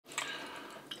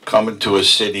Coming to a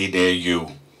city near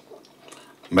you.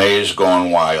 Mayor's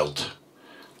gone wild.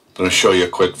 I'm going to show you a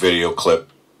quick video clip.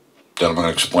 Then I'm going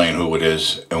to explain who it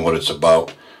is and what it's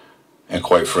about. And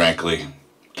quite frankly,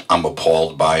 I'm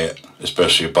appalled by it,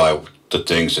 especially by the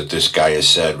things that this guy has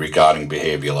said regarding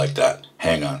behavior like that.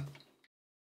 Hang on.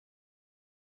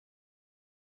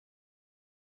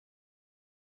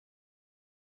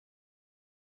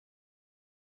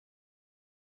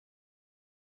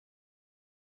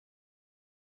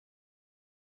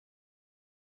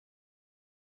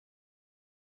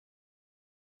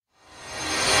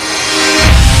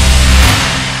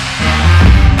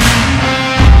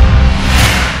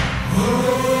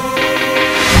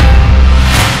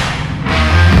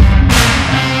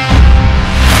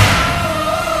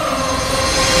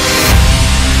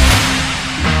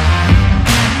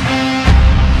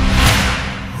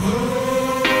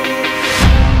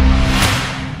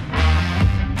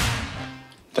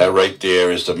 That right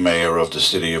there is the mayor of the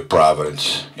city of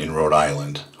Providence in Rhode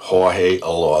Island, Jorge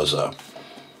Elorza.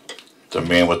 The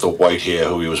man with the white hair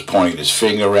who he was pointing his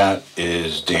finger at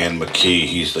is Dan McKee.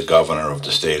 He's the governor of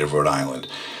the state of Rhode Island.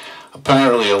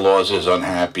 Apparently Elorza is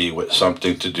unhappy with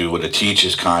something to do with a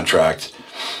teacher's contract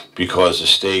because the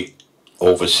state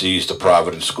oversees the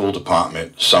Providence School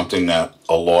Department, something that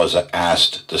Elorza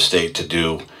asked the state to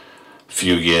do a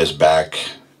few years back,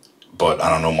 but I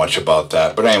don't know much about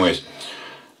that. But anyways,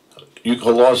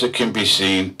 Elorza can be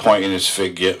seen pointing his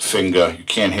finger. You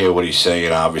can't hear what he's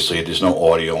saying, obviously. There's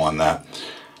no audio on that.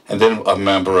 And then a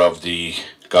member of the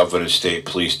Governor's State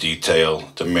Police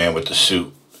Detail, the man with the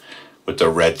suit, with the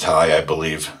red tie, I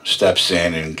believe, steps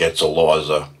in and gets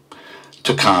Elorza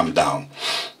to calm down.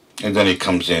 And then he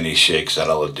comes in, he shakes that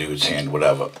other dude's hand,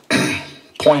 whatever.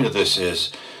 Point of this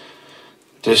is,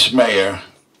 this mayor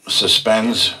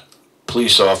suspends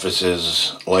police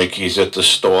officers like he's at the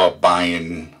store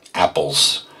buying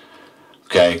apples.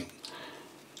 Okay,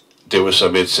 there were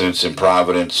some incidents in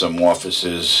Providence. Some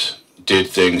officers did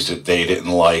things that they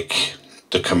didn't like.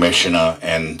 The commissioner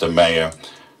and the mayor,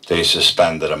 they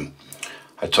suspended them.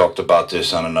 I talked about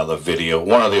this on another video.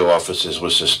 One of the officers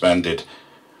was suspended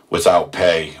without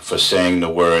pay for saying the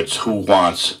words, "Who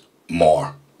wants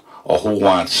more?" or "Who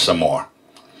wants some more?"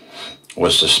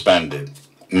 was suspended.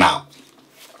 Now,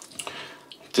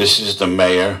 this is the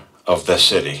mayor of the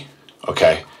city,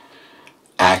 okay,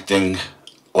 acting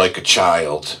like a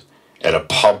child at a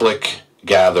public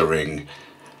gathering.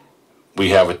 We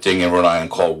have a thing in Rhode Island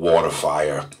called water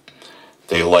fire.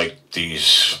 They like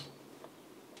these,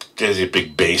 there's a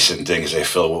big basin things they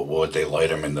fill with wood. They light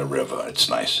them in the river. It's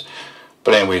nice.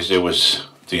 But anyways, it was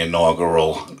the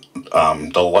inaugural,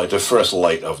 the first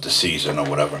light of the season or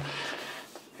whatever.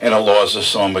 And Elorza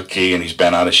saw McKee, and he's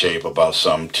been out of shape about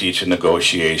some teacher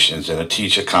negotiations and a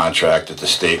teacher contract that the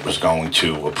state was going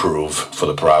to approve for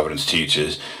the Providence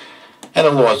teachers. And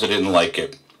Elorza didn't like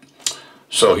it.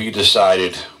 So he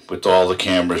decided, with all the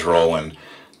cameras rolling,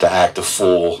 to act a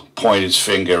fool, point his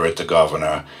finger at the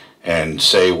governor, and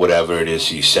say whatever it is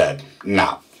he said.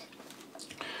 Now,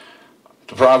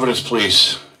 the Providence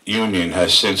Police Union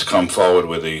has since come forward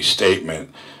with a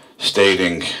statement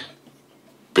stating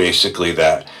basically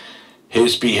that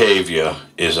his behavior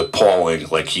is appalling,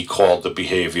 like he called the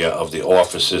behavior of the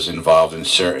officers involved in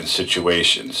certain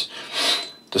situations.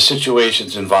 The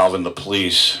situations involving the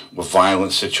police were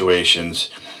violent situations,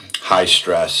 high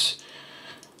stress,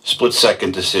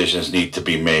 split-second decisions need to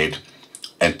be made,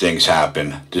 and things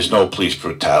happen. There's no police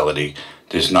brutality.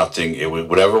 There's nothing.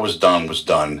 Whatever was done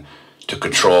to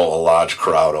control a large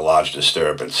crowd, a large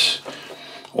disturbance.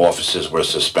 Officers were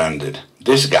suspended.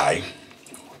 This guy,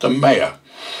 the mayor,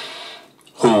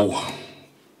 who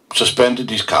suspended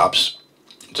these cops,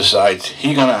 decides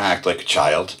he's going to act like a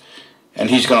child, and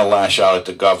he's going to lash out at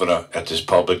the governor at this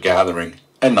public gathering,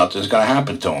 and nothing's going to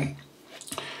happen to him.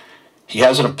 He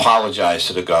hasn't apologized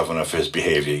to the governor for his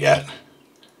behavior yet,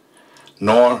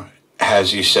 nor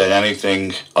has he said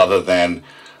anything other than,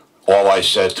 all I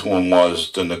said to him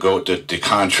was the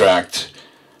contract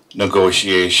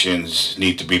negotiations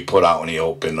need to be put out in the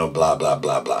open, or blah, blah,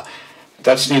 blah, blah.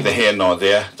 That's neither here nor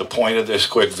there. The point of this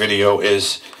quick video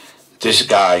is this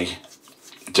guy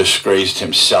disgraced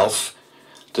himself,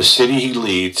 the city he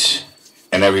leads,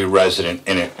 and every resident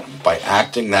in it by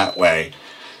acting that way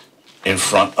in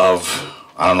front of,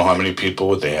 I don't know how many people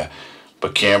were there,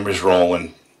 but cameras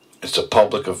rolling. It's a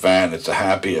public event. It's a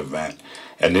happy event.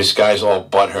 And this guy's all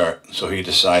butthurt, so he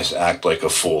decides to act like a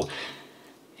fool.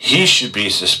 He should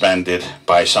be suspended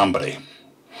by somebody.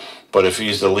 But if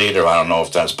he's the leader, I don't know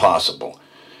if that's possible.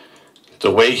 The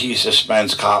way he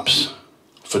suspends cops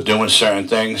for doing certain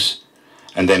things,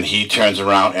 and then he turns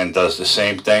around and does the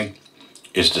same thing,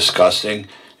 is disgusting.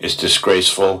 is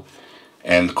disgraceful.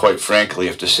 And quite frankly,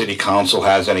 if the city council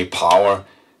has any power,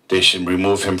 they should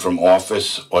remove him from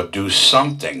office or do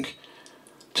something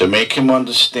to make him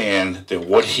understand that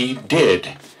what he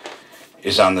did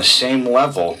is on the same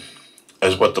level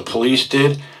as what the police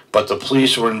did, but the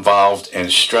police were involved in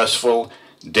stressful,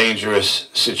 dangerous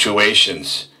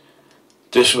situations.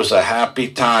 This was a happy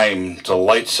time to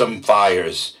light some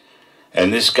fires,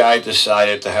 and this guy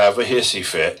decided to have a hissy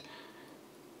fit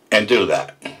and do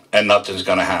that, and nothing's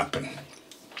going to happen.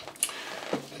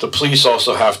 The police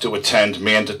also have to attend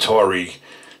mandatory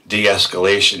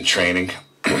de-escalation training.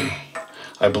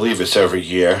 I believe it's every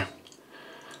year.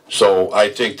 So I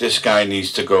think this guy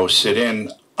needs to go sit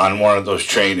in on one of those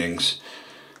trainings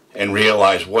and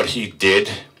realize what he did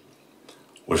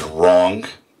was wrong,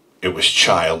 it was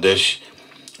childish,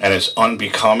 and it's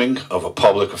unbecoming of a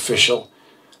public official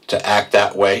to act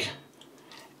that way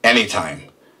anytime.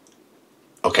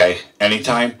 Okay,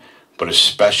 anytime, but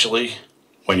especially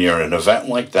when you're at an event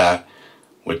like that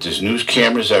with there's news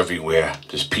cameras everywhere,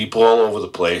 there's people all over the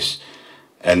place,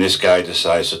 and this guy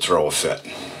decides to throw a fit.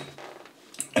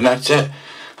 And that's it.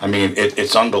 I mean,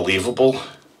 it's unbelievable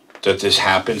that this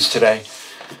happens today.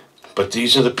 But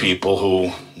these are the people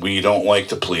who we don't like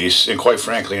the police. And quite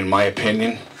frankly, in my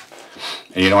opinion,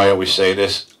 and you know I always say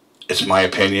this, it's my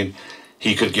opinion,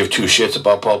 he could give two shits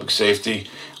about public safety.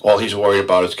 All he's worried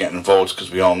about is getting votes, because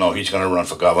we all know he's going to run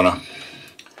for governor.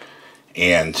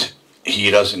 And he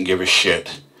doesn't give a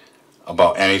shit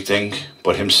about anything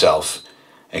but himself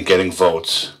and getting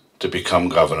votes to become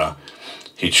governor.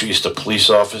 He treats the police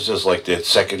officers like they're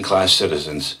second-class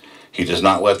citizens. He does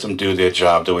not let them do their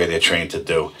job the way they're trained to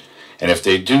do. And if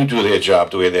they do their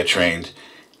job the way they're trained,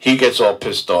 he gets all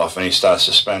pissed off and he starts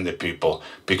suspending people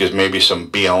because maybe some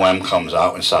BLM comes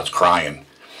out and starts crying.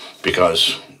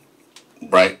 Because,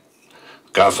 right,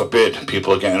 God forbid,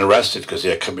 people are getting arrested because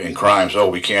they're committing crimes. Oh,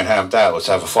 we can't have that. Let's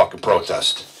have a fucking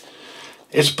protest.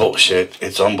 It's bullshit.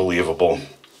 It's unbelievable.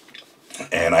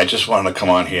 And I just wanted to come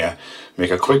on here,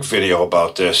 make a quick video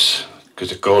about this,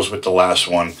 because it goes with the last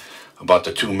one about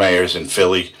the two mayors in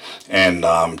Philly and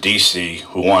D.C.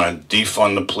 who want to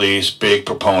defund the police, big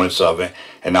proponents of it,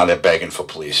 and now they're begging for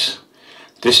police.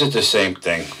 This is the same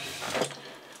thing.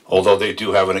 Although they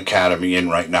do have an academy in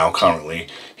right now currently,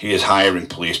 he is hiring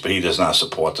police, but he does not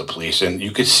support the police. And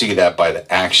you could see that by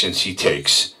the actions he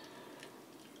takes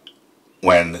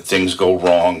when things go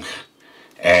wrong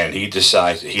and he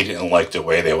decides that he didn't like the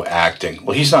way they were acting.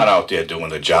 Well, he's not out there doing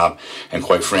the job, and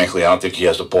quite frankly, I don't think he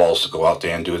has the balls to go out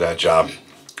there and do that job.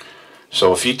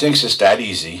 So if he thinks it's that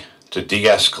easy to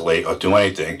de-escalate or do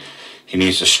anything, he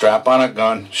needs to strap on a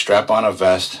gun, strap on a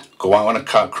vest, go out on a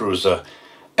cop cruiser,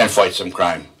 and fight some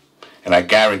crime. And I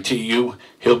guarantee you,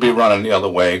 he'll be running the other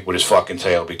way with his fucking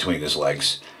tail between his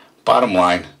legs. Bottom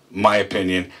line, my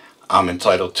opinion, I'm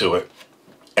entitled to it,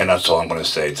 and that's all I'm going to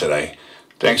say today.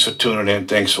 Thanks for tuning in.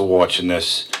 Thanks for watching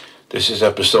this. This is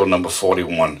episode number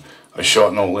 41, a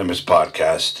Short No Limits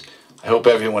podcast. I hope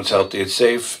everyone's healthy and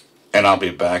safe, and I'll be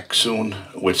back soon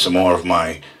with some more of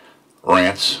my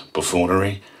rants,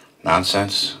 buffoonery,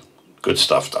 nonsense. Good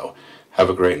stuff, though.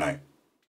 Have a great night.